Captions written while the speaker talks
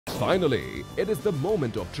Finally, it is the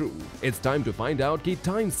moment of truth. It's time to find out कि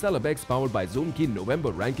Time Celebex powered by Zoom की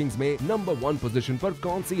November rankings में number 1 position पर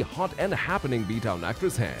कौन सी hot and happening B-Town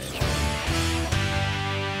actress है।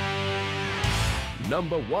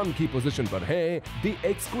 Number 1 की position पर है The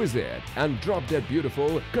Exquisite and Drop Dead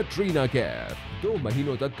Beautiful Katrina Kaif। 2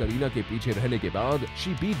 महीनों तक करीना के पीछे रहने के बाद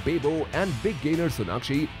she beat Bebo and big gainer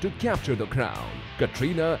Sonakshi to capture the crown.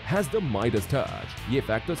 Katrina has the Midas touch. ये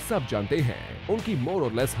फैक्ट तो सब जानते हैं। उनकी more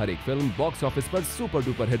or less हर एक फिल्म बॉक्स ऑफिस पर सुपर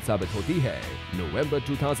डुपर हिट साबित होती है। November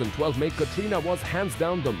 2012 में Katrina was hands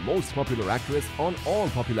down the most popular actress on all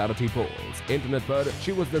popularity polls. Internet पर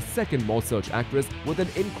she was the second most searched actress with an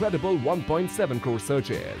incredible 1.7 crore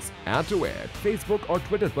searches. Add to it, Facebook और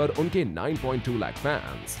Twitter पर उनके 9.2 lakh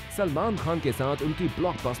fans. Salman Khan के साथ उनकी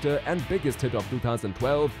blockbuster and biggest hit of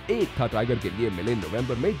 2012 एक था tiger के लिए मिले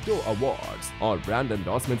नवंबर में 2 अवार्ड्स और ब्रांड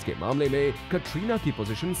एंडोर्समेंट्स के मामले में कटरीना की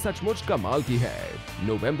पोजीशन सचमुच कमाल की है।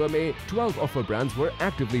 नवंबर में 12 of her brands were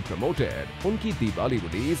actively promoted. उनकी दिवाली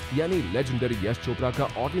रिलीज यानी लेजेंडरी यश चोपड़ा का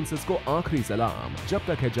ऑडियंसेस को आखिरी सलाम जब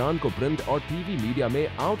तक है जान को प्रिंट और टीवी मीडिया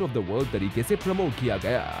में आउट ऑफ द वर्ल्ड तरीके से प्रमोट किया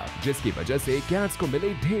गया, जिसकी वजह से कैट्स को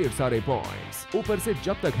मिले ढेर सारे पॉइंट्स। ऊपर से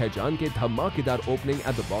जब तक है जान के धमाकेदार opening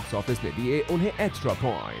at the box office ने दिए उन्हें extra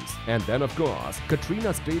points. And then of course,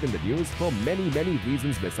 Katrina stayed in the news for many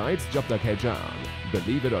reasons besides Jab Tak Hai Jaan.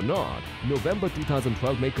 Believe it or not, November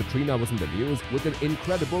 2012 में Katrina was in the news with an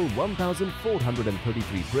incredible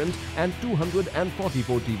 1,433 print and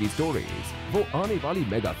 244 TV stories. वो आने वाली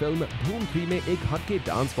mega film धूम 3 में एक हटके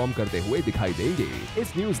dance form करते हुए दिखाई देंगे।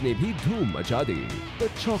 इस न्यूज ने भी धूम मचा दी। The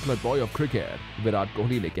chocolate boy of cricket, Virat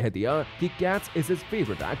Kohli ने कह दिया कि Cats is his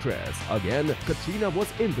favorite actress. Again, Katrina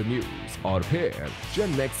was in the news. और फिर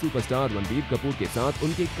gen next superstar Ranbir Kapoor के साथ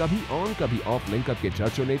उनके कभी ऑन कभी ऑफ लिंकअप के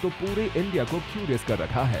चर्चों ने तो पूरे इंडिया को क्यूरियस कर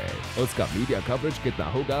रखा है। उसका मीडिया कवरेज कितना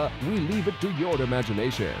होगा, we leave it to your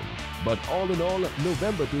imagination. But all in all,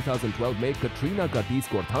 November 2012 में कटरीना का टी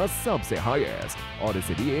स्कोर था सबसे हाईएस्ट और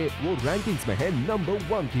इसलिए वो रैंकिंग्स में है नंबर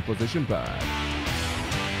 1 की पोजीशन पर।